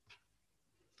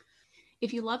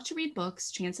If you love to read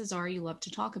books, chances are you love to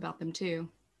talk about them too.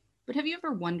 But have you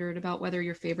ever wondered about whether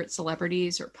your favorite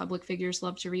celebrities or public figures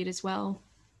love to read as well?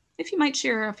 If you might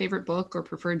share a favorite book or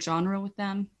preferred genre with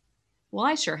them? Well,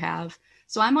 I sure have.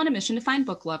 So I'm on a mission to find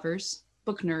book lovers,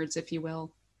 book nerds, if you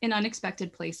will, in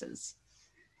unexpected places.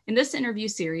 In this interview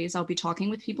series, I'll be talking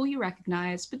with people you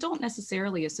recognize but don't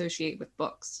necessarily associate with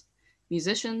books: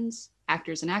 musicians,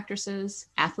 actors and actresses,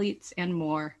 athletes, and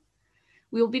more.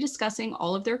 We will be discussing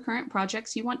all of their current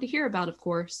projects you want to hear about, of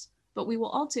course, but we will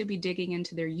also be digging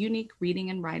into their unique reading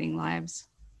and writing lives.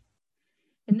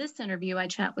 In this interview, I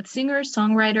chat with singer,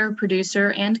 songwriter,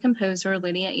 producer, and composer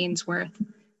Lydia Ainsworth,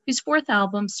 whose fourth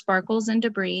album, Sparkles and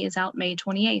Debris, is out May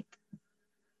 28th.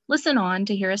 Listen on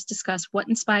to hear us discuss what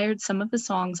inspired some of the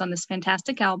songs on this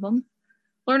fantastic album,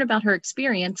 learn about her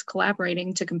experience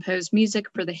collaborating to compose music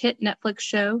for the hit Netflix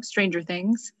show Stranger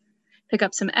Things, pick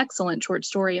up some excellent short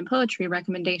story and poetry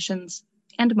recommendations,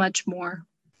 and much more.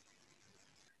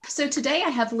 So today I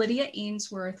have Lydia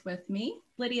Ainsworth with me.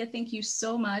 Lydia, thank you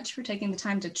so much for taking the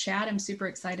time to chat. I'm super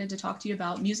excited to talk to you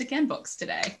about music and books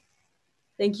today.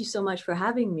 Thank you so much for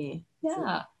having me.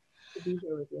 Yeah. To be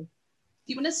here with you.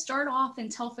 Do you want to start off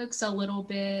and tell folks a little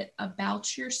bit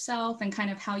about yourself and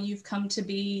kind of how you've come to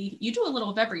be? You do a little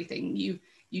of everything.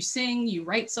 You sing, you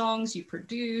write songs, you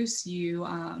produce, you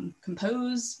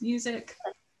compose music.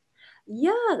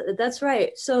 Yeah, that's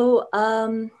right. So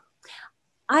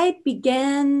I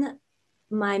began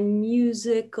my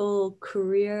musical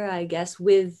career, I guess,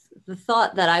 with the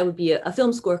thought that I would be a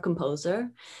film score composer.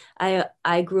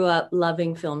 I grew up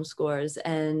loving film scores,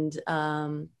 and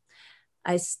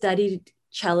I studied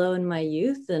cello in my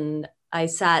youth, and I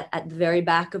sat at the very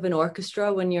back of an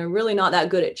orchestra. When you're really not that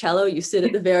good at cello, you sit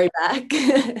at the very back.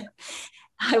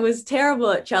 I was terrible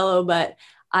at cello, but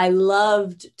I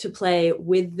loved to play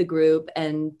with the group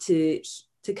and to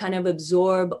kind of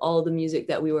absorb all the music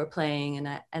that we were playing.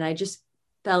 And I just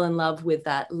fell in love with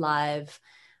that the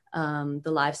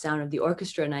live sound of the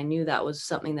orchestra. And I knew that was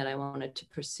something that I wanted to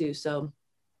pursue. So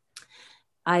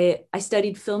I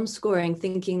studied film scoring,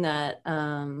 thinking that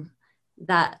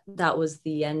that was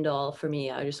the end all for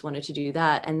me. I just wanted to do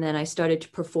that. And then I started to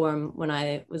perform when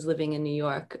I was living in New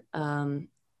York. I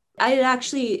had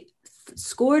actually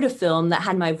scored a film that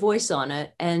had my voice on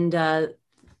it. And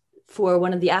for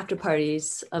one of the after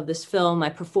parties of this film, I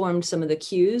performed some of the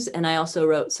cues, and I also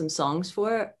wrote some songs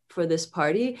for this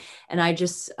party. And I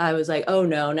was like, oh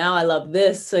no, now I love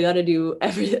this. So I got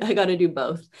to do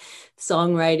both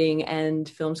songwriting and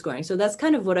film scoring. So that's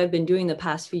kind of what I've been doing the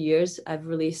past few years. I've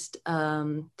released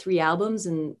 3 albums,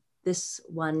 and this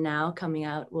one now coming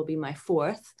out will be my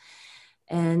 4th.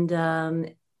 And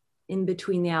in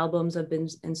between the albums, I've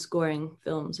been scoring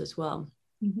films as well.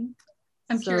 Mm-hmm.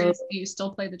 I'm curious, do you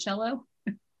still play the cello?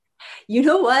 You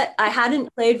know what? I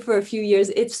hadn't played for a few years.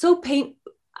 It's so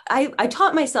I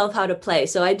taught myself how to play,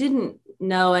 so I didn't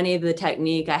know any of the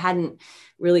technique. I hadn't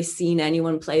really seen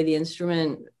anyone play the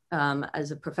instrument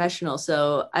as a professional.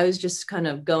 So I was just kind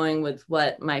of going with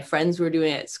what my friends were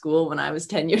doing at school when I was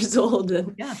 10 years old.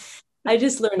 And yeah. I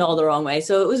just learned all the wrong way.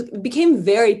 So it became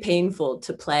very painful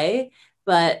to play,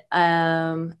 but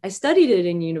I studied it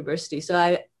in university.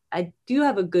 So I do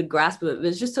have a good grasp of it, but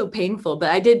it's just so painful.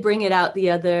 But I did bring it out the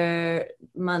other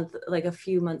month, like a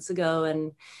few months ago,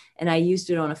 and I used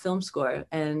it on a film score.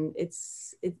 And it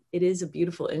is a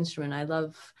beautiful instrument.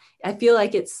 I feel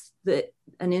like it's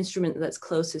an instrument that's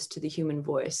closest to the human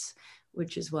voice,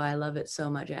 which is why I love it so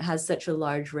much. It has such a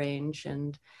large range.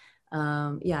 And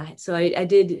so I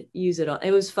did use it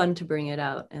it was fun to bring it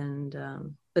out.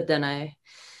 And but then I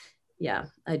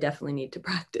definitely need to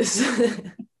practice.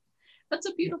 That's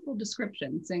a beautiful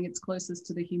description, saying it's closest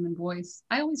to the human voice.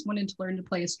 I always wanted to learn to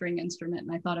play a string instrument,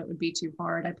 and I thought it would be too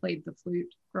hard. I played the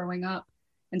flute growing up.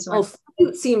 And so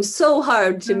flute seems so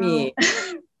hard to me.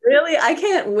 Really? I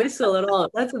can't whistle at all.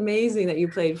 That's amazing that you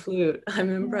played flute.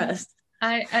 I'm impressed.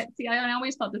 I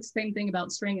always thought the same thing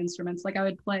about string instruments. Like I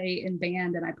would play in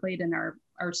band, and I played in our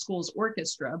school's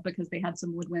orchestra because they had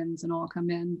some woodwinds and all come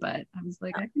in. But I was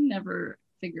like, I can never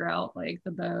figure out like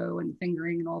the bow and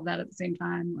fingering and all that at the same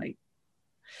time. Like,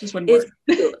 just wouldn't work.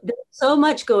 There's so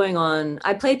much going on.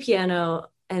 I play piano,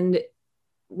 and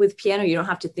with piano, you don't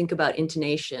have to think about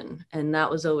intonation. And that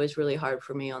was always really hard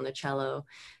for me on the cello.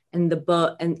 And the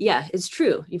bow, and yeah, it's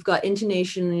true. You've got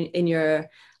intonation in your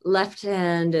left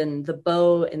hand and the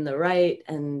bow in the right.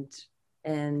 And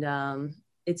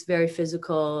it's very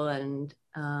physical, and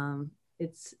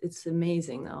it's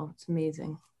amazing though. It's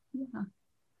amazing. Yeah.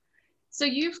 So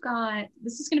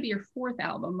this is going to be your 4th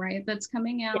album, right? That's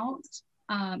coming out.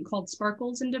 Called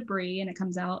Sparkles and Debris, and it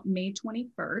comes out May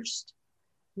 21st.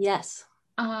 Yes.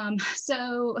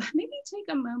 So maybe take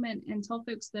a moment and tell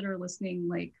folks that are listening,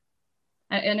 like,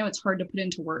 I know it's hard to put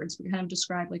into words, but kind of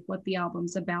describe like what the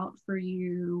album's about for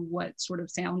you, what sort of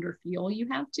sound or feel you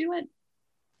have to it.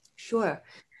 Sure.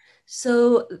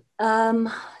 So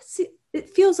see,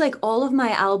 it feels like all of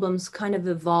my albums kind of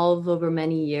evolve over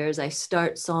many years. I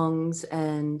start songs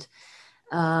and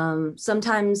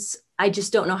sometimes I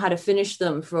just don't know how to finish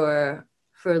them for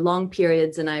long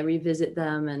periods, and I revisit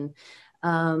them,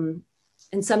 and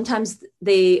sometimes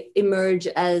they emerge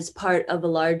as part of a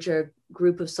larger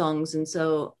group of songs. And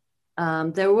so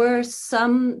there were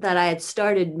some that I had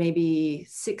started maybe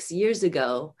 6 years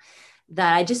ago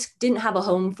that I just didn't have a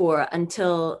home for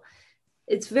until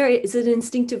it's an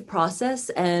instinctive process,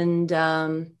 and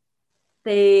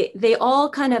they all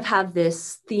kind of have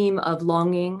this theme of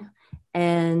longing,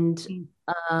 and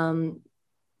um,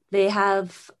 they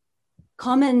have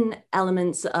common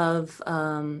elements of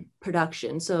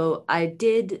production. So I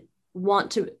did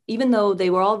want to, even though they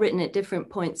were all written at different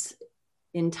points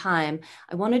in time,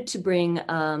 I wanted to bring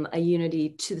a unity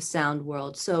to the sound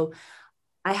world. So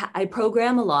I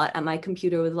program a lot at my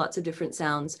computer with lots of different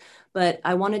sounds, but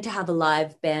I wanted to have a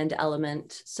live band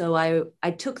element. So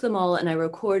I took them all and I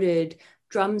recorded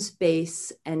drums,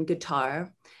 bass, and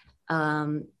guitar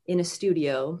in a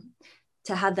studio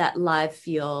to have that live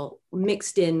feel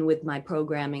mixed in with my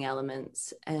programming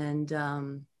elements. And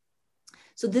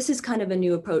so this is kind of a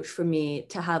new approach for me,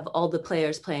 to have all the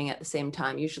players playing at the same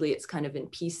time. Usually it's kind of in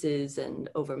pieces and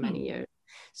over many years.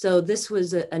 So this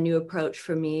was a new approach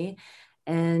for me.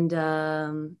 And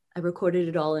I recorded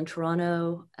it all in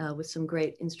Toronto with some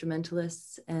great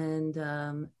instrumentalists,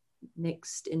 and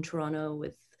mixed in Toronto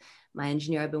with my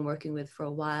engineer I've been working with for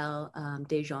a while,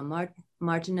 Dejan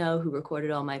Martineau, who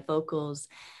recorded all my vocals.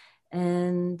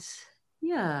 And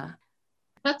yeah.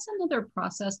 That's another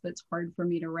process that's hard for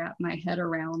me to wrap my head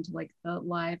around, like the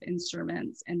live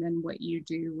instruments and then what you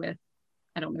do with,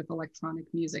 I don't know if electronic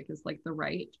music is like the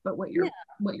right, but what you're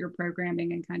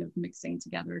programming and kind of mixing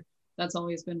together. That's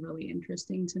always been really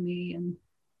interesting to me, and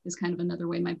is kind of another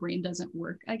way my brain doesn't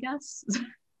work, I guess.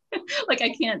 Like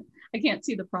I can't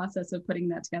see the process of putting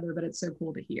that together, but it's so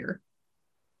cool to hear.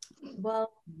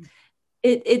 Well,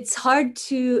 it's hard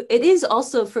to, it is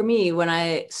also for me when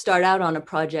I start out on a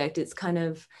project, it's kind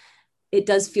of, it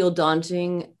does feel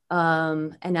daunting.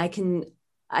 And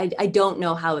I don't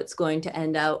know how it's going to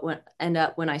end up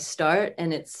when I start.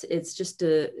 And it's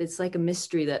like a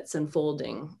mystery that's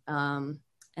unfolding.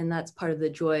 And that's part of the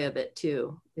joy of it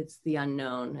too. It's the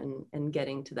unknown and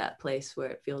getting to that place where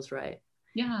it feels right.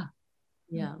 Yeah.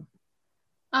 Yeah.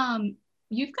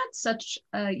 You've got such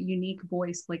a unique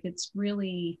voice. Like it's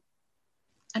really,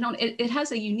 it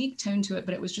has a unique tone to it,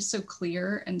 but it was just so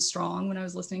clear and strong when I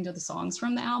was listening to the songs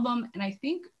from the album. And I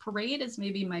think Parade is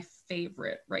maybe my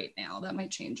favorite right now. That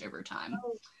might change over time.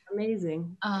 Oh,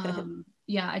 amazing.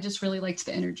 Yeah, I just really liked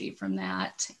the energy from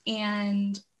that.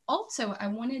 And also, I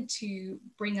wanted to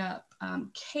bring up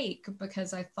Cake,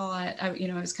 because I thought, I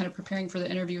was kind of preparing for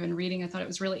the interview and reading. I thought it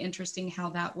was really interesting how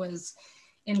that was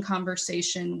in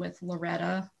conversation with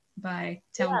Loretta by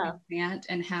Town Van Zandt,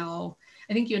 and how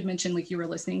I think you had mentioned like you were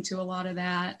listening to a lot of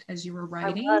that as you were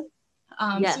writing.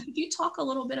 Yes. So could you talk a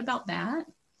little bit about that?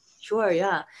 Sure,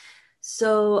 yeah.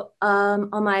 So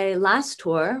on my last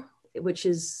tour, which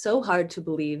is so hard to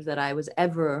believe that I was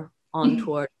ever on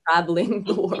tour, traveling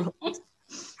the world,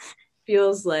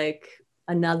 feels like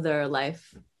another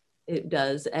life, it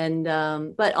does. And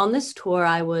but on this tour,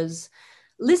 I was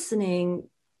listening.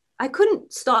 I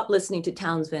couldn't stop listening to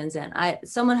Townes Van Zandt.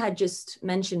 Someone had just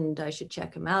mentioned I should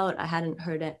check him out. I hadn't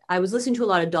heard it. I was listening to a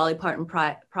lot of Dolly Parton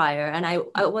prior, and I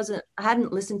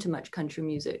hadn't listened to much country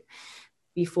music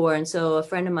before. And so a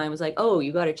friend of mine was like, "Oh,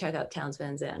 you got to check out Townes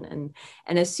Van Zandt."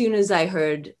 And as soon as I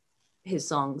heard his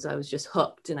songs, I was just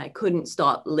hooked, and I couldn't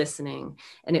stop listening.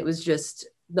 And it was just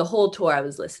the whole tour I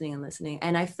was listening and listening,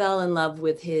 and I fell in love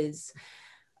with his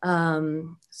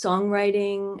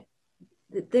songwriting.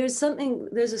 There's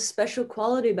a special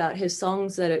quality about his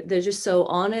songs that they're just so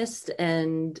honest,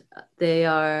 and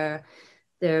they're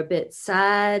a bit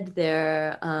sad.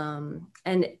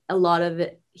 And a lot of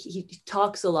it, he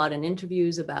talks a lot in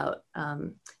interviews about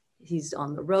he's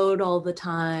on the road all the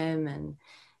time and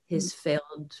his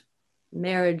failed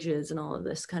marriages and all of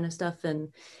this kind of stuff.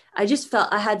 And I just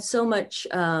felt I had so much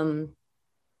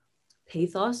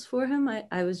pathos for him.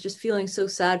 I was just feeling so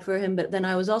sad for him, but then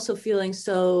I was also feeling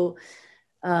so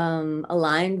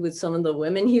aligned with some of the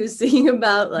women he was singing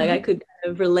about. Like I could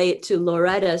kind of relate to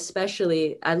Loretta,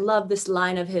 especially. I love this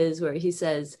line of his where he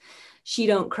says, "She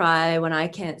don't cry when I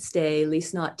can't stay, at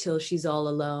least not till she's all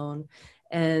alone."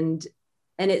 And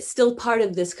it's still part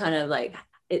of this kind of like,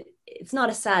 it's not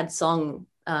a sad song,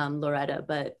 Loretta,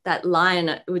 but that line,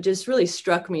 it just really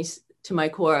struck me to my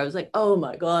core. I was like, oh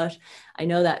my gosh, I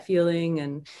know that feeling.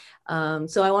 And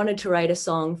so I wanted to write a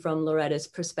song from Loretta's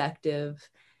perspective,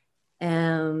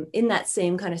 in that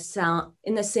same kind of sound,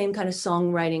 in the same kind of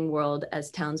songwriting world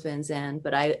as Townes Van Zandt,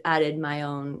 but I added my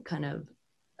own kind of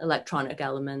electronic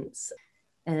elements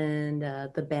and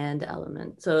the band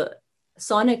element. So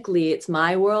sonically, it's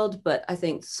my world, but I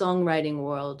think songwriting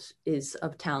world is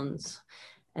of Townes.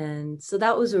 And so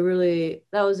that was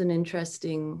an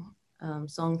interesting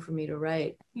song for me to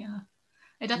write. Yeah.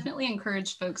 I definitely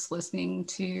encourage folks listening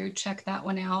to check that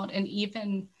one out. And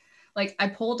even like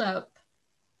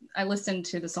I listened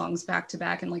to the songs back to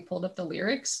back and like pulled up the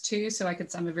lyrics too. So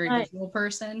I'm a very visual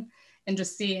person, and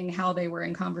just seeing how they were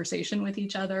in conversation with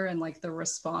each other and like the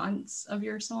response of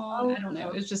your song. Oh, I don't know.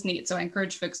 It was just neat. So I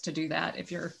encourage folks to do that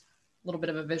if you're a little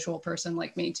bit of a visual person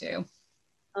like me too.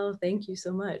 Oh, thank you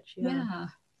so much. Yeah.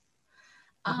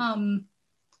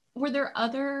 Were there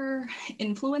other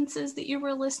influences that you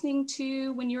were listening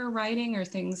to when you were writing, or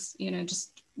things,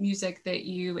 just music that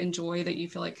you enjoy that you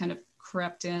feel like kind of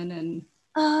crept in? And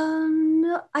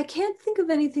no, I can't think of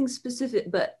anything specific,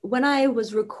 but when I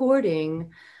was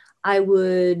recording, I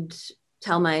would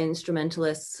tell my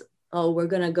instrumentalists, oh, we're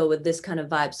going to go with this kind of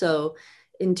vibe. So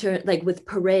like with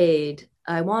Parade,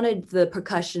 I wanted the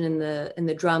percussion and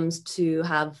the drums to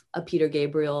have a Peter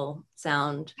Gabriel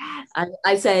sound. yes.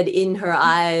 I said in her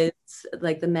eyes,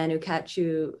 like the Manu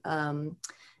Katchu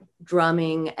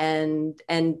drumming, and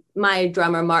my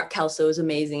drummer Mark Kelso is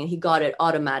amazing, and he got it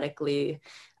automatically.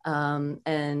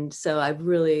 And so I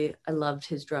loved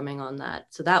his drumming on that.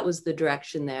 So that was the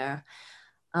direction there.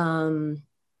 Trying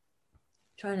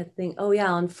to think. Oh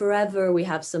yeah, on Forever we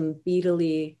have some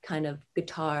Beatley kind of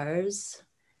guitars,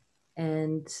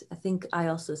 and I think I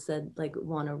also said like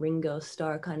want a Ringo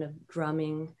Starr kind of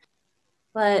drumming.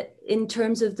 But in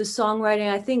terms of the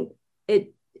songwriting, I think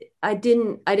I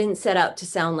didn't set out to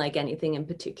sound like anything in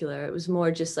particular. It was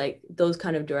more just like those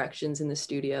kind of directions in the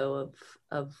studio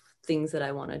of things that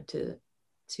I wanted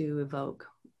to evoke.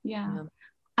 Yeah.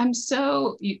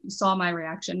 You saw my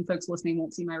reaction. Folks listening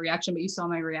won't see my reaction, but you saw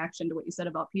my reaction to what you said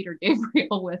about Peter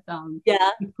Gabriel with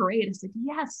Parade. I said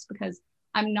yes, because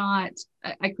I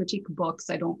critique books.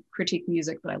 I don't critique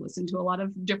music, but I listen to a lot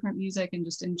of different music and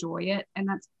just enjoy it. And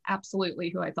that's absolutely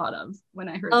who I thought of when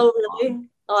I heard Oh, really? song.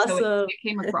 Awesome. So it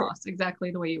came across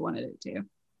exactly the way you wanted it to. Yeah.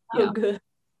 Oh, good.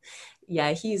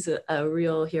 Yeah, he's a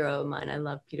real hero of mine. I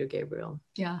love Peter Gabriel.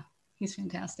 Yeah, he's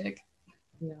fantastic.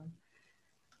 Yeah.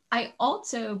 I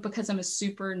also, because I'm a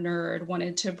super nerd,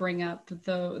 wanted to bring up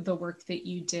the work that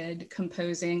you did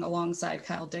composing alongside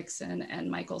Kyle Dixon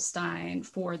and Michael Stein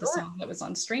for the song that was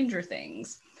on Stranger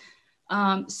Things.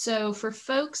 So for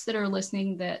folks that are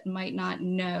listening that might not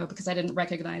know, because I didn't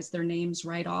recognize their names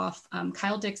right off,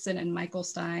 Kyle Dixon and Michael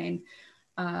Stein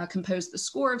composed the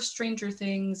score of Stranger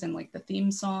Things and like the theme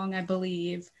song, I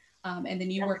believe. And then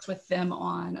you worked with them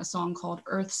on a song called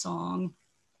Earth Song.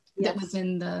 That was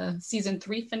in the season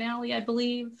 3 finale, I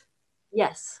believe.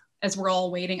 Yes. As we're all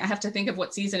waiting, I have to think of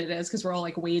what season it is, because we're all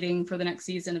like waiting for the next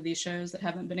season of these shows that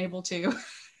haven't been able to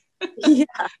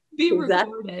be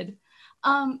recorded.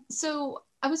 So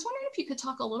I was wondering if you could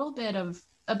talk a little bit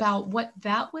about what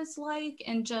that was like,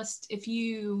 and just if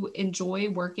you enjoy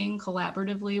working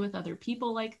collaboratively with other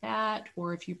people like that,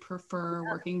 or if you prefer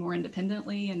working more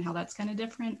independently and how that's kind of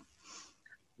different.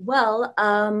 Well,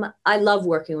 I love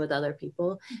working with other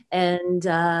people. And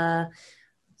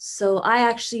so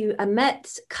I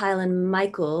met Kyle and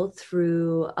Michael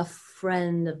through a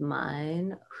friend of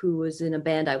mine who was in a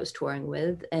band I was touring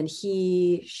with. And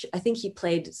I think he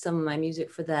played some of my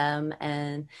music for them.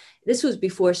 And this was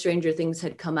before Stranger Things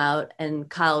had come out. And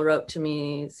Kyle wrote to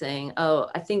me saying, oh,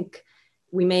 I think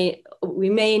we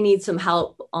may need some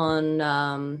help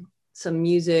on some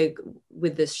music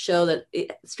with this show that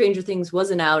Stranger Things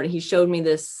wasn't out, and he showed me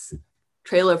this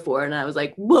trailer for it, and I was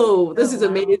like, whoa, this is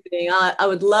amazing. I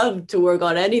would love to work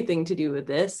on anything to do with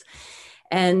this.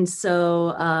 And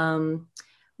so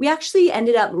we actually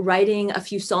ended up writing a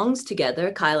few songs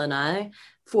together, Kyle and I,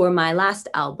 for my last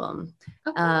album.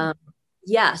 Okay.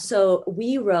 So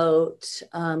we wrote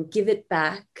Give It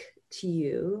Back to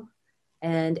You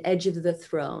and Edge of the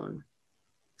Throne.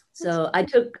 So I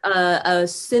took a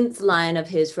synth line of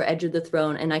his for Edge of the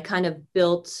Throne, and I kind of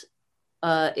built,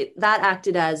 that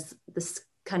acted as this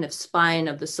kind of spine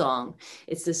of the song.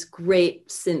 It's this great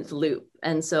synth loop.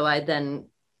 And so I then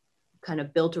kind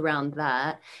of built around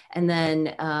that. And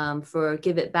then for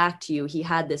Give It Back to You, he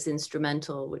had this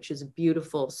instrumental, which is a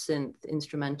beautiful synth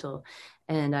instrumental.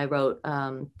 And I wrote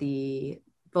the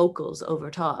vocals over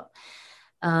top.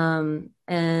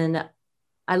 And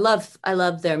I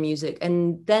love their music.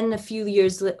 And then a few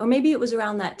years, or maybe it was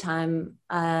around that time,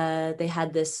 they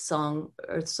had this song,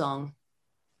 Earth Song,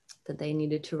 that they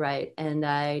needed to write. And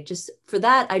for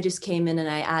that, I just came in and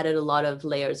I added a lot of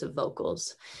layers of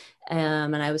vocals.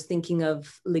 And I was thinking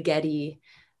of Ligeti,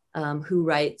 who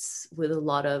writes with a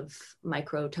lot of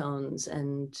microtones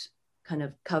and kind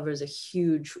of covers a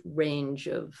huge range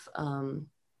of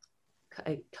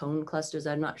tone clusters.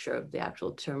 I'm not sure of the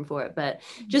actual term for it, but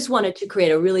just wanted to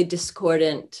create a really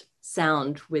discordant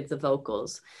sound with the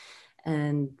vocals.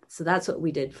 And so that's what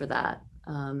we did for that.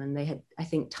 And they had, I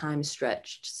think, time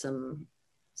stretched some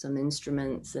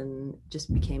instruments and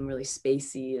just became really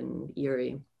spacey and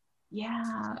eerie.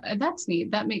 Yeah, that's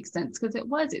neat. That makes sense because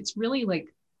it's really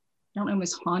like, I don't know,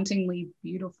 almost hauntingly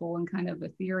beautiful and kind of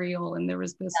ethereal. And there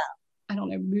was this, I don't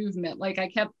know, movement. Like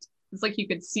it's like you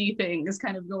could see things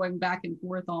kind of going back and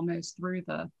forth almost through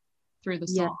the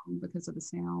song because of the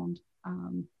sound.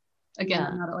 Again,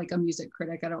 I'm not like a music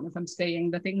critic. I don't know if I'm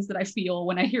saying the things that I feel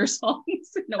when I hear songs.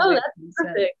 That's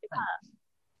perfect. Yeah.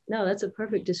 No, that's a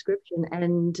perfect description.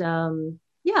 And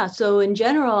so in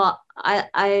general,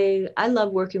 I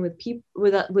love working with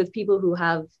people who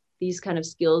have these kind of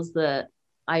skills that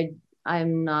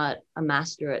I'm not a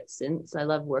master at synths. I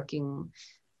love working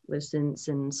with synths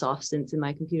and soft synths in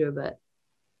my computer, but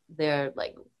they're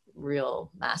like real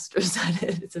masters at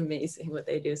it. It's amazing what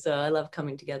they do. So I love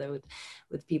coming together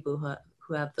with people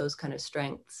who have those kind of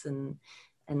strengths, and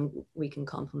we can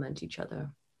complement each other.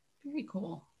 Very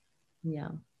cool. Yeah.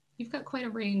 You've got quite a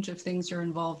range of things you're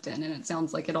involved in, and it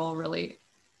sounds like you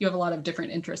have a lot of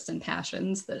different interests and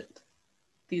passions that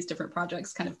these different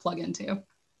projects kind of plug into.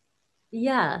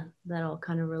 Yeah, that all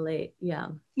kind of relate. Yeah.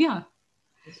 Yeah.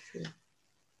 That's true.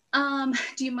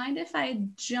 Do you mind if I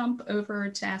jump over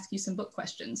to ask you some book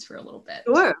questions for a little bit?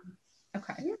 Sure.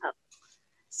 Okay. Yeah.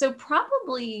 So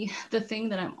probably the thing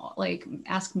that I'm like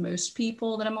ask most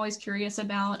people that I'm always curious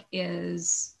about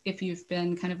is if you've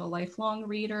been kind of a lifelong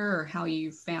reader or how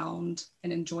you found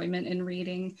an enjoyment in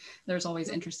reading. There's always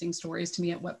interesting stories to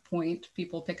me at what point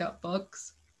people pick up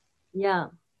books. Yeah.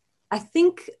 I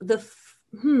think the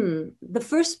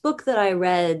first book that I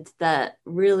read that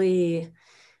really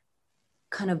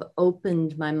kind of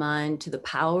opened my mind to the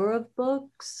power of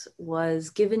books was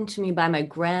given to me by my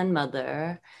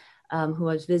grandmother, who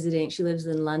I was visiting. She lives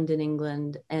in London,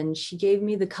 England, and she gave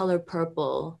me The Color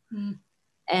Purple.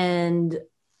 And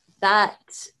that,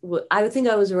 I would think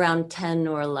I was around 10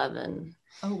 or 11.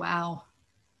 Oh, wow.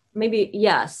 Maybe,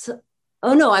 yes.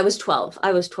 Oh, no, I was 12.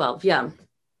 Yeah.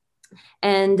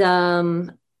 And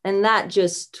that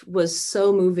just was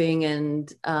so moving.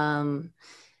 And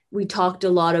we talked a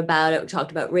lot about it. We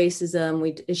talked about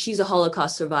racism. She's a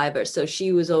Holocaust survivor, so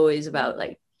she was always about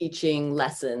like teaching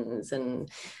lessons and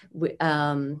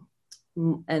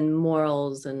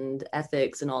morals and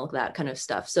ethics and all of that kind of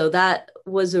stuff. So that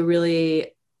was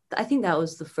I think that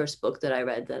was the first book that I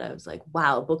read that I was like,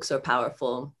 wow, books are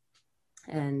powerful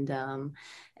and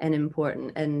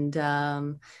important. And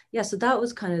so that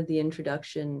was kind of the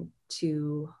introduction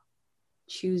to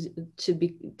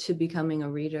becoming a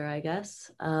reader, I guess.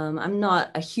 I'm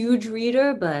not a huge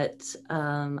reader, but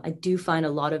I do find a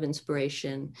lot of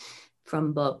inspiration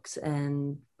from books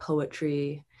and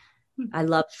poetry. I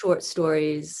love short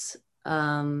stories.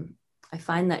 I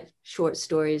find that short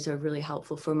stories are really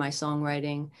helpful for my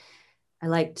songwriting. I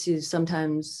like to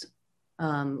sometimes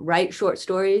write short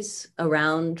stories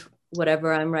around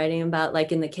whatever I'm writing about.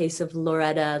 Like in the case of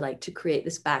Loretta, I like to create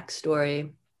this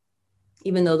backstory.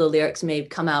 Even though the lyrics may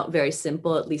come out very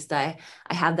simple, at least I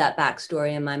have that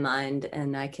backstory in my mind,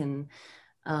 and I can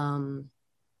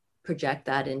project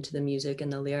that into the music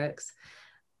and the lyrics.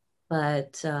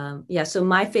 But so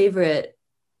my favorite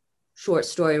short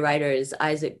story writer is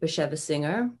Isaac Bashevis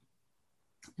Singer.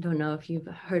 I don't know if you've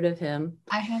heard of him.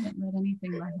 I haven't read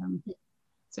anything by him,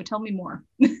 so tell me more.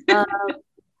 So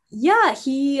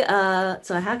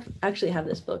I actually have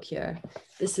this book here.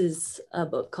 This is a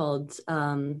book called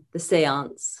The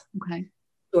Seance. Okay.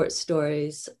 Short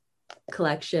stories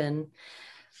collection.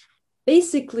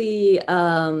 Basically,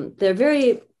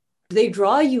 they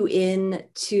draw you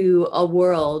into a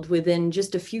world within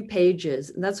just a few pages.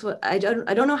 And that's what I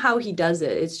don't know how he does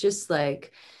it. It's just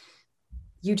like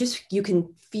you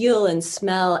can feel and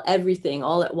smell everything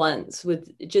all at once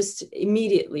with just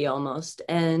immediately almost.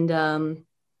 And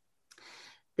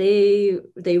they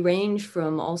range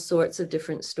from all sorts of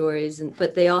different stories,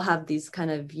 but they all have these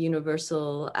kind of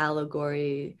universal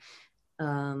allegory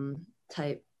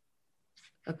type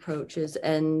approaches.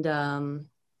 And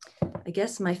I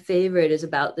guess my favorite is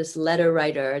about this letter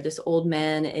writer, this old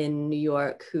man in New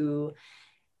York who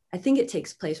I think it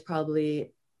takes place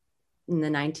probably in the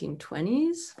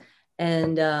 1920s.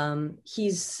 And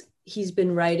he's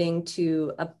been writing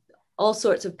to all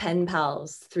sorts of pen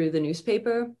pals through the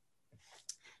newspaper.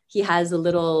 He has a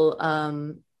little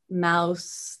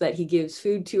mouse that he gives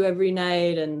food to every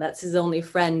night, and that's his only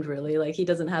friend, really. Like, he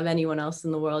doesn't have anyone else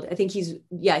in the world. I think he's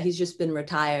just been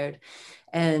retired.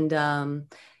 And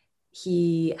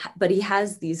he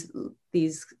has these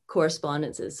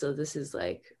correspondences. So this is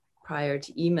like prior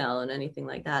to email and anything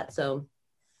like that. So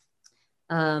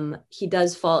he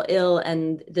does fall ill,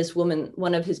 and this woman,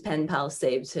 one of his pen pals,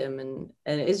 saves him, and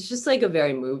it's just like a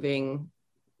very moving,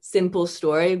 simple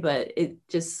story, but it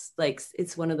just like,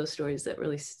 it's one of those stories that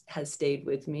really has stayed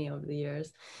with me over the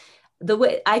years. The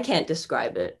way, I can't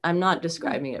describe it, I'm not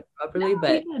describing it properly,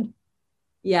 but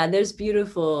yeah, there's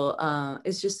beautiful,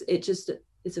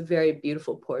 it's a very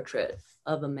beautiful portrait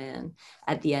of a man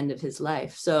at the end of his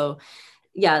life. So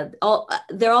yeah,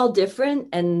 they're all different,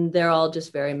 and they're all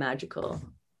just very magical.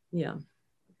 Yeah.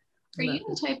 Are you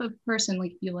the type of person,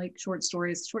 like, you like short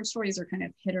stories? Short stories are kind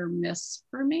of hit or miss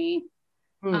for me.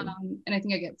 And I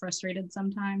think I get frustrated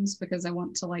sometimes because I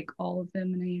want to like all of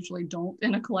them, and I usually don't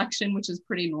in a collection, which is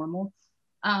pretty normal.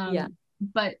 Yeah.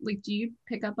 But like, do you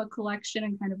pick up a collection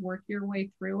and kind of work your way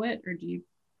through it, or do you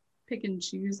pick and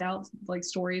choose out like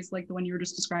stories like the one you were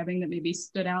just describing that maybe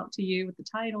stood out to you with the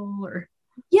title? Or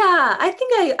yeah, I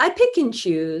think I pick and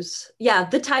choose. Yeah,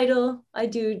 the title, I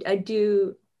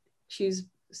do choose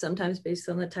sometimes based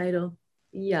on the title.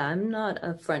 Yeah, I'm not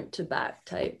a front to back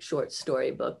type short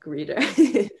story book reader.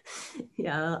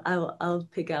 Yeah, I'll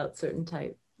pick out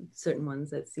certain ones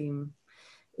that seem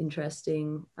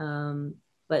interesting.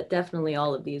 But definitely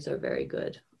all of these are very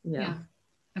good. Yeah.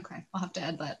 Okay, I'll have to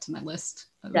add that to my list.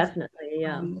 Definitely,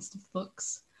 yeah. List of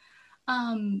books.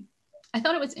 I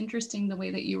thought it was interesting the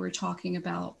way that you were talking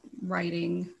about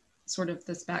writing sort of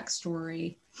this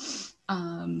backstory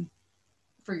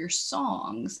for your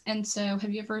songs. And so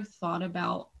have you ever thought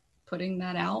about putting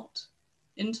that out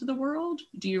into the world?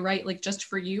 Do you write like just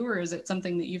for you, or is it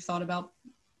something that you've thought about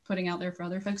putting out there for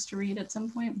other folks to read at some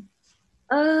point?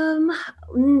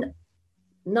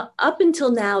 No, up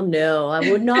until now, no,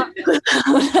 I would not.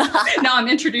 Now I'm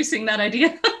introducing that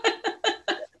idea.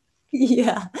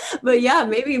 Yeah, but yeah,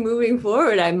 maybe moving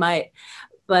forward I might.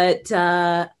 But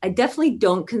I definitely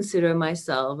don't consider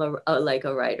myself like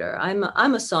a writer. I'm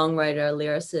a songwriter, a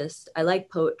lyricist. I like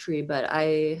poetry, but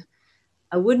I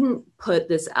wouldn't put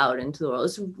this out into the world.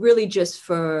 It's really just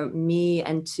for me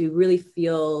and to really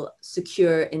feel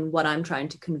secure in what I'm trying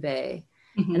to convey.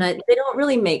 Mm-hmm. And they don't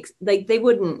really they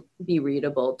wouldn't be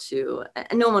readable to,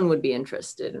 and no one would be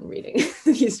interested in reading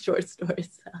these short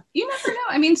stories. You never know.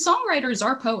 I mean, songwriters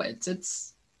are poets.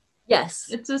 It's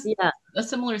a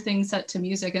similar thing set to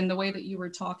music. And the way that you were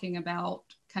talking about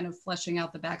kind of fleshing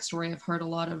out the backstory, I've heard a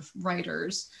lot of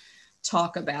writers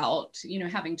talk about,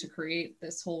 having to create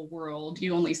this whole world.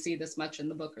 You only see this much in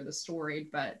the book or the story,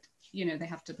 but, they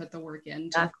have to put the work in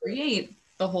to create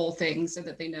the whole thing so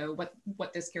that they know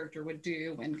what this character would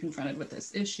do when confronted with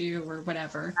this issue or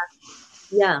whatever.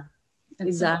 Yeah, it's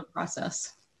exactly. A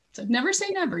process. So never say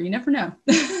never. You never know.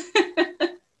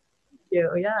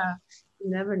 Yeah, you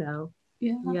never know.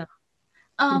 Yeah.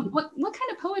 What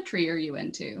kind of poetry are you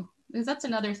into? Because that's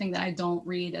another thing that I don't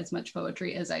read as much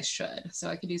poetry as I should. So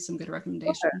I could use some good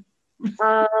recommendation.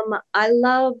 Sure. I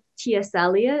love T.S.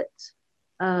 Eliot.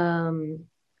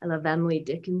 I love Emily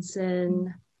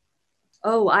Dickinson.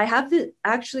 Oh, I have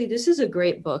actually, this is a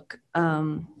great book.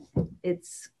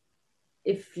 It's,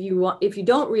 if you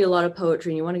don't read a lot of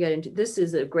poetry and you want to get into, this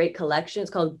is a great collection.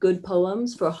 It's called Good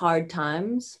Poems for Hard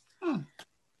Times.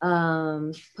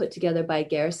 Put together by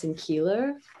Garrison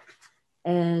Keillor.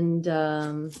 And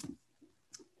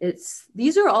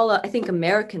these are all, I think,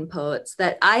 American poets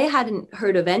that I hadn't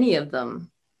heard of any of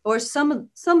them, or some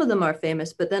of them are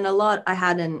famous, but then a lot I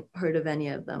hadn't heard of any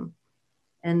of them,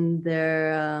 and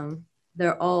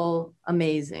they're all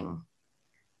amazing.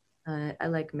 I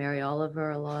like Mary Oliver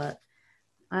a lot.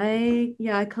 I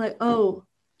collect. Oh,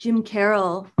 Jim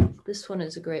Carroll. This one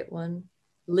is a great one.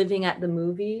 Living at the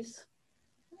Movies.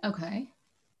 Okay.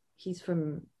 He's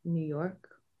from New York,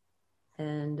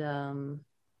 and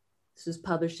this was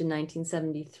published in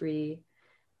 1973.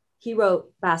 He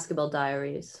wrote Basketball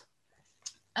Diaries.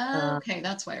 Okay,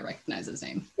 that's why I recognize his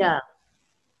name. Yeah.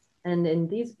 And in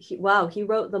these, he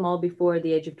wrote them all before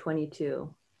the age of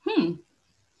 22.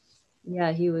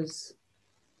 Yeah, he was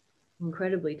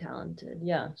incredibly talented.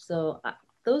 Yeah, so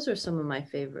those are some of my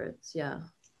favorites. Yeah,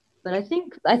 but I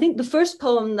think the first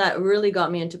poem that really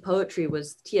got me into poetry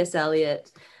was T.S.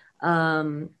 Eliot,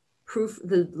 the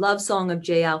love song of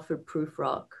J. Alfred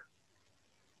Prufrock.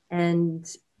 And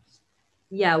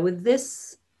yeah, with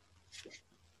this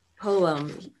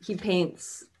poem, he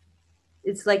paints,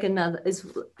 it's like another, it's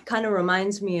kind of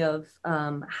reminds me of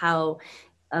how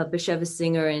Bashevis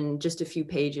Singer in just a few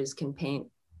pages can paint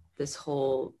this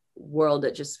whole world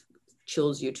that just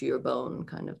chills you to your bone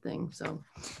kind of thing. So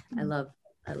I love,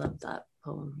 I love that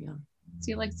poem. Yeah.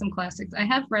 So you like some classics. I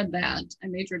have read that. I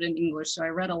majored in English, so I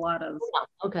read a lot of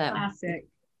Okay. classic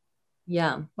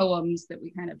Yeah. poems that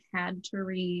we kind of had to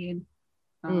read,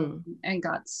 and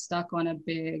got stuck on a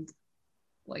big,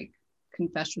 like,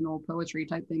 confessional poetry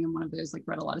type thing. And one of those, like,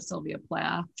 read a lot of Sylvia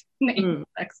Plath,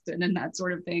 Sexton, and that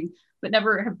sort of thing, but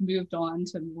never have moved on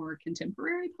to more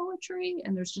contemporary poetry.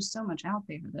 And there's just so much out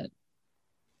there that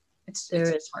it's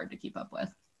just hard to keep up with.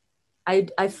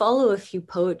 I follow a few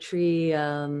poetry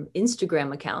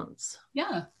Instagram accounts.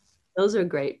 Yeah. Those are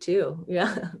great too.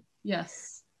 Yeah.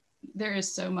 Yes. There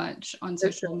is so much on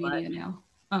social media now.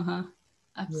 Uh-huh.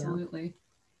 Absolutely. Yeah.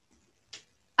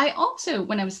 I also,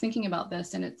 when I was thinking about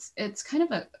this, and it's kind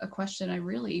of a question I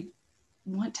really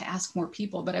want to ask more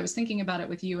people, but I was thinking about it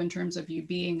with you in terms of you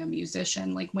being a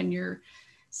musician, like when you're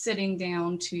sitting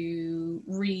down to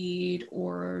read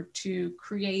or to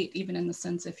create, even in the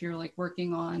sense if you're like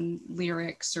working on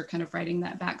lyrics or kind of writing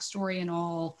that backstory and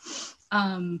all,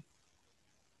 I'm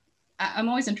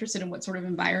always interested in what sort of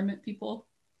environment people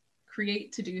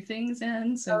create to do things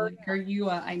in. So like, are you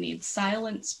I need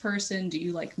silence person? Do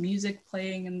you like music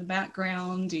playing in the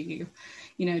background? Do you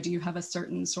have a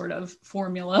certain sort of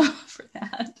formula for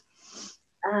that?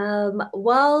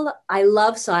 Well, I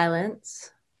love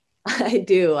silence. I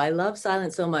do. I love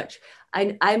silence so much.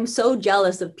 I'm so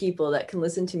jealous of people that can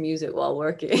listen to music while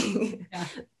working. Yeah.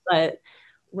 But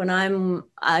when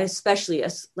I especially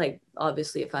like,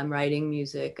 obviously if I'm writing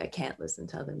music, I can't listen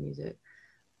to other music.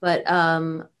 But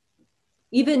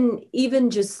even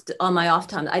just on my off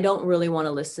time, I don't really want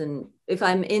to listen. If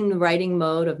I'm in writing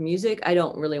mode of music, I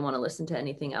don't really want to listen to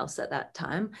anything else at that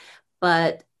time.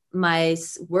 But my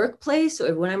workplace,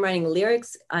 or when I'm writing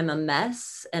lyrics, I'm a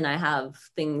mess and I have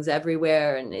things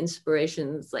everywhere and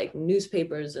inspirations like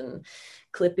newspapers and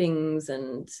clippings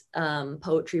and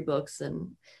poetry books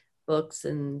and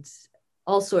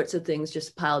all sorts of things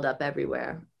just piled up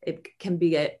everywhere. It can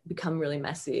become really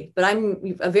messy. But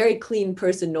I'm a very clean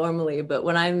person normally, but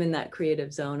when I'm in that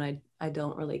creative zone, I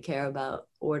don't really care about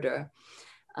order.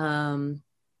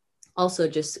 Also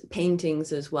just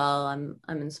paintings as well. I'm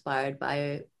inspired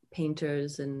by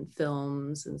painters and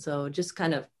films, and so just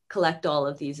kind of collect all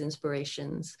of these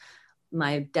inspirations.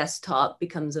 My desktop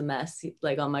becomes a mess,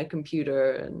 like on my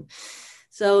computer, and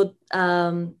so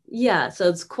yeah, so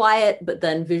it's quiet but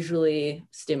then visually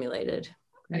stimulated.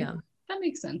 Okay. Yeah, that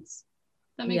makes sense.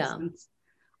 Sense.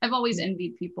 I've always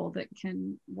envied people that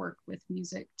can work with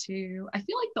music too. I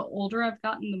feel like the older I've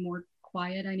gotten, the more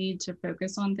quiet I need to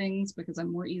focus on things because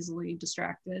I'm more easily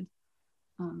distracted.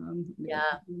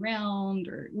 Around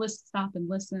or stop and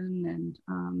listen.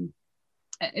 And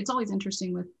it's always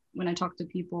interesting when I talk to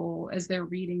people as they're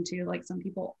reading too, like some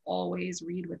people always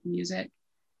read with music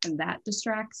and that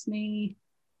distracts me.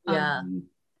 Yeah.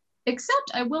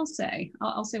 Except I will say,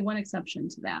 I'll say one exception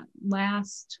to that.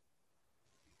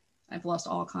 I've lost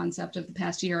all concept of the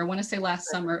past year. I want to say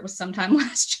last summer, it was sometime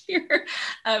last year.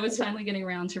 I was finally getting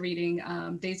around to reading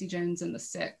Daisy Jones and the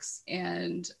Six.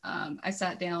 And I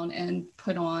sat down and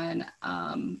put on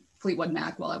Fleetwood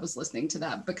Mac while I was listening to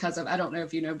that because I don't know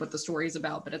if you know what the story is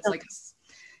about, but it's like,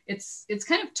 it's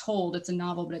kind of told, it's a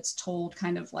novel, but it's told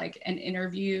kind of like an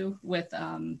interview with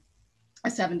a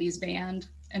 70s band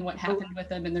and what happened with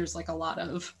them. And there's like a lot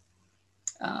of,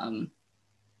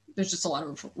 there's just a lot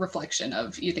of reflection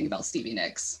of, you think about Stevie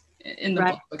Nicks in the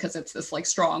book because it's this like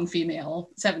strong female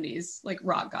 70s like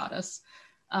rock goddess.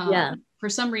 For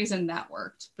some reason that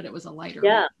worked, but it was a lighter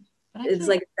read. It's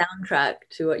like a soundtrack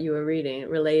to what you were reading,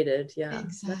 related. Yeah,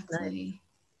 exactly. Nice.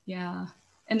 Yeah,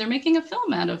 and they're making a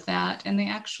film out of that, and they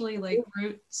actually like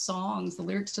wrote songs. The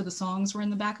lyrics to the songs were in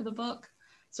the back of the book,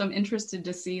 so I'm interested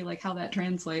to see like how that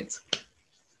translates.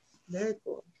 Very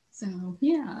cool. So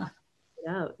yeah.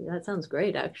 Yeah, that sounds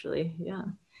great, actually. Yeah.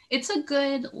 It's a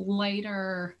good,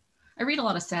 lighter, I read a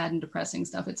lot of sad and depressing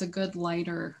stuff. It's a good,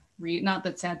 lighter read. Not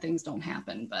that sad things don't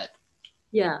happen, but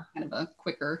yeah, kind of a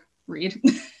quicker read.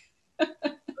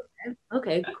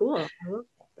 Okay, cool. I will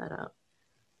check that out.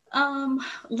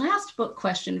 Last book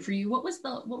question for you. What was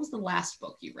the last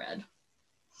book you read?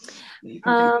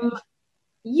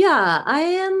 Yeah, I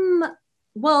am.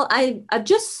 Well,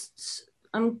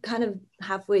 I'm kind of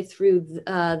halfway through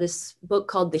this book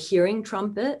called The Hearing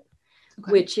Trumpet,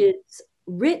 which is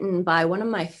written by one of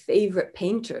my favorite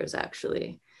painters,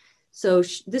 actually. So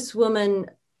this woman,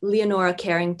 Leonora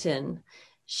Carrington,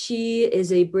 She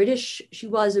was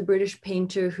a British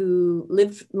painter who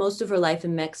lived most of her life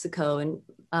in Mexico.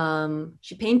 And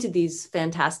she painted these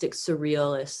fantastic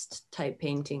surrealist type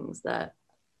paintings that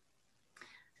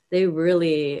they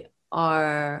really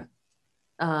are,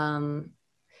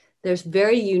 they're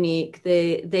very unique.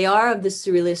 They are of the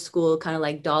surrealist school, kind of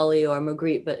like Dali or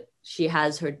Magritte, but she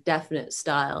has her definite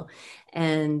style.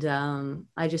 And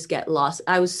I just get lost.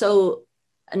 I was so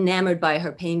enamored by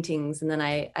her paintings. And then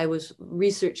I was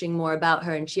researching more about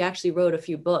her, and she actually wrote a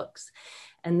few books.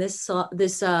 And this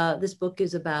book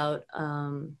is about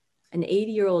an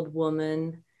 80-year-old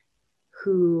woman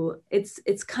who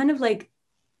it's kind of like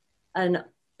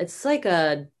it's like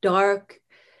a dark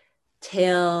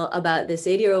tale about this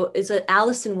 80-year-old. It's an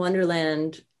Alice in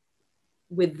Wonderland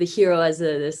with the hero as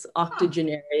this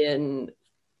octogenarian,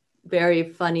 very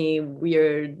funny,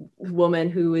 weird woman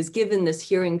who is given this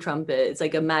hearing trumpet. It's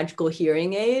like a magical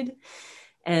hearing aid.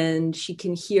 And she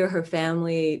can hear her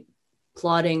family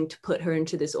plotting to put her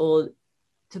into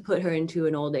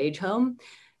an old age home,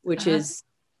 which is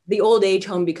the old age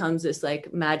home becomes this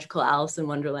like magical Alice in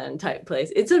Wonderland type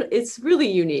place. It's really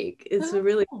unique. It's a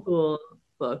really cool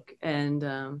book.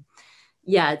 And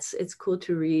yeah, it's cool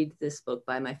to read this book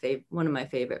by one of my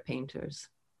favorite painters.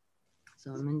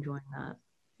 So I'm enjoying that.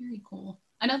 Very cool.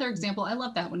 Another example, I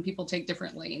love that when people take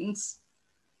different lanes.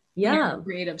 Yeah.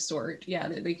 Creative sort. Yeah,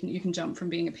 you can jump from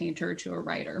being a painter to a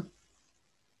writer.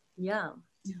 Yeah.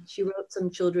 She wrote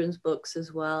some children's books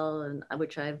as well, and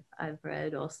which I've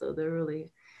read also. They're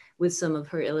really, with some of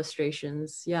her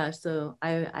illustrations. Yeah, so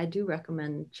I do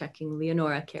recommend checking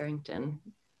Leonora Carrington.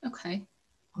 Okay,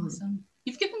 awesome.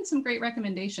 You've given some great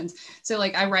recommendations. So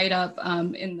like I write up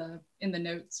in the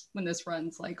notes when this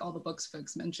runs, like all the books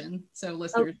folks mention, so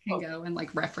listeners can go and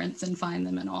like reference and find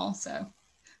them and all. So,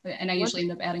 and I usually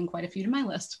end up adding quite a few to my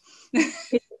list.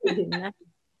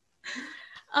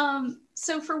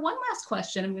 So for one last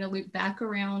question, I'm going to loop back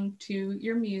around to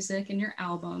your music and your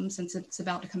album since it's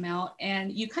about to come out.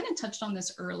 And you kind of touched on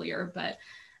this earlier, but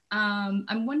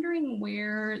I'm wondering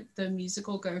where the music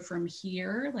will go from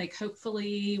here. Like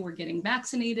hopefully we're getting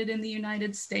vaccinated in the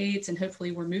United States and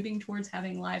hopefully we're moving towards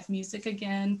having live music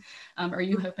again. Are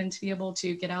you hoping to be able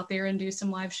to get out there and do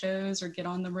some live shows or get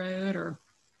on the road, or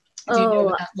do you know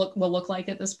what that will look like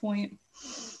at this point?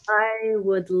 I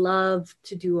would love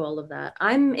to do all of that.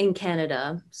 I'm in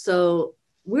Canada, so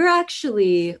we're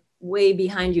actually way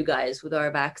behind you guys with our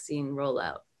vaccine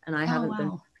rollout, and I haven't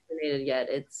been vaccinated yet.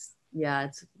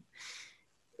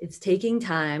 It's taking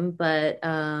time, but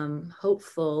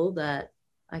hopeful that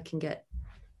I can get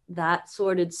that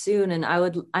sorted soon. And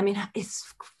I mean,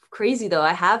 it's crazy though.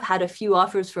 I have had a few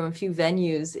offers from a few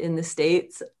venues in the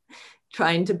States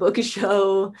trying to book a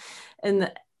show,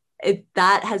 and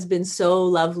that has been so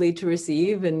lovely to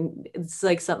receive, and it's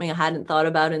like something I hadn't thought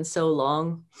about in so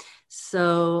long.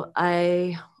 So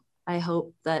I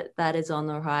hope that is on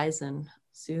the horizon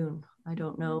soon. I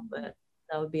don't know, but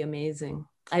that would be amazing.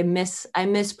 I miss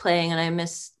playing, and I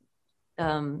miss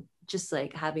just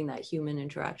like having that human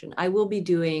interaction. I will be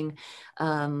doing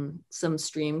some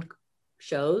streamed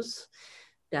shows,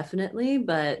 definitely,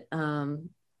 but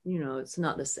it's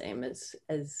not the same as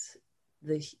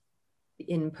the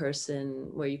in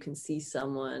person where you can see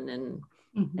someone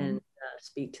and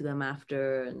speak to them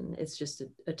after, and it's just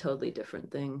a totally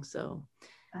different thing. So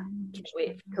can't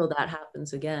wait till that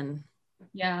happens again.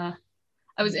 Yeah,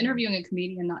 I was interviewing a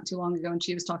comedian not too long ago, and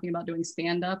she was talking about doing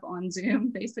stand-up on Zoom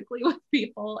basically with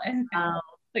people, and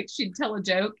like she'd tell a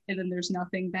joke and then there's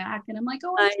nothing back, and I'm like,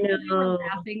 oh, I know they were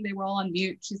laughing, they were all on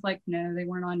mute. She's like, no, they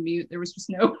weren't on mute, there was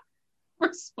just no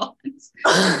response.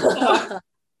 So,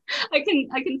 I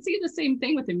can see the same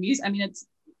thing with the music. I mean, it's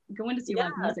going to see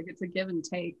live music, it's a give and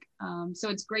take. So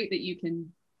it's great that you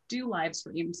can do live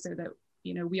streams so that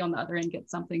we on the other end get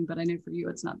something, but I know for you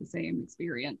it's not the same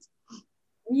experience.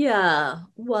 Yeah,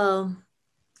 well,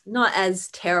 not as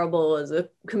terrible as a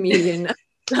comedian.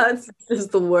 That's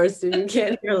just the worst. If you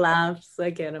can't hear laughs,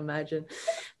 I can't imagine.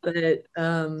 But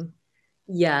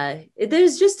yeah,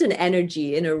 there's just an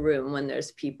energy in a room when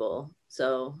there's people.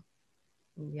 So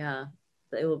yeah,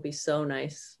 it will be so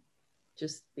nice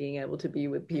just being able to be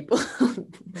with people.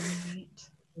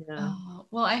 Yeah.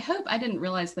 Well, I hope. I didn't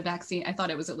realize the vaccine, I thought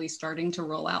it was at least starting to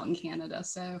roll out in Canada.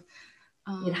 So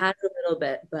it has a little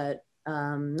bit, but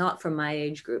not from my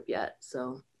age group yet.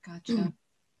 So gotcha.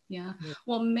 Yeah.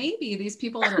 Well, maybe these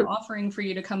people that are offering for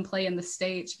you to come play in the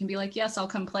States, you can be like, yes, I'll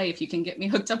come play if you can get me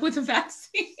hooked up with a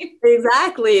vaccine.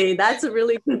 Exactly. That's a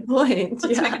really good point.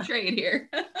 Let's make a trade here.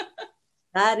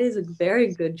 That is a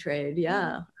very good trade.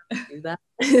 Yeah. Do that.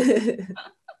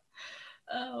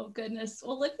 Oh, goodness.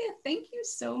 Well, Lydia, thank you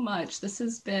so much. This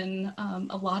has been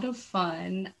a lot of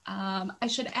fun. I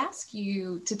should ask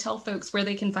you to tell folks where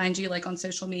they can find you, like on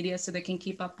social media, so they can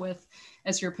keep up with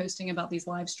as you're posting about these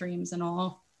live streams and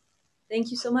all.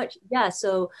 Thank you so much. Yeah,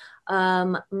 so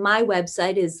my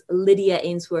website is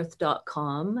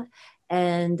lydiaainsworth.com,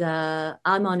 and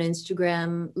I'm on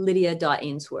Instagram,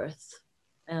 lydia.ainsworth.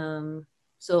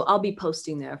 So I'll be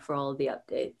posting there for all of the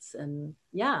updates. And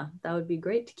yeah, that would be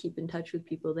great to keep in touch with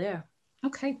people there.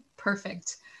 Okay,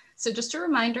 perfect. So just a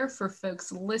reminder for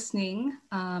folks listening,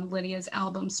 Lydia's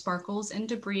album Sparkles and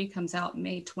Debris comes out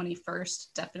May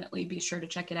 21st. Definitely be sure to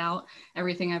check it out.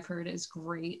 Everything I've heard is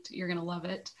great. You're going to love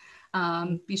it.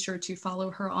 Be sure to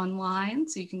follow her online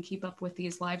so you can keep up with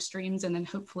these live streams, and then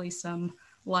hopefully some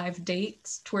live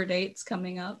dates, tour dates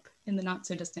coming up in the not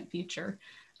so distant future.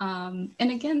 And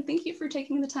again, thank you for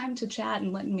taking the time to chat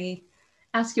and letting me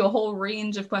ask you a whole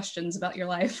range of questions about your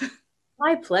life.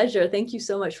 My pleasure. Thank you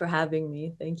so much for having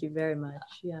me. Thank you very much.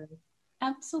 Yeah.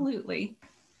 Absolutely.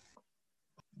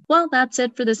 Well, that's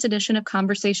it for this edition of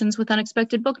Conversations with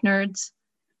Unexpected Book Nerds.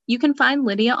 You can find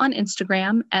Lydia on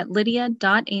Instagram at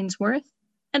lydia.ainsworth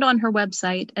and on her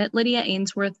website at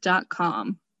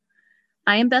lydiaainsworth.com.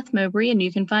 I am Beth Mowbray, and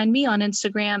you can find me on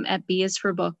Instagram at B is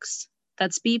for books.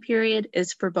 That's B period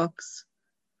is for books.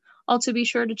 Also be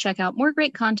sure to check out more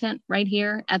great content right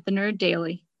here at the Nerd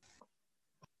Daily.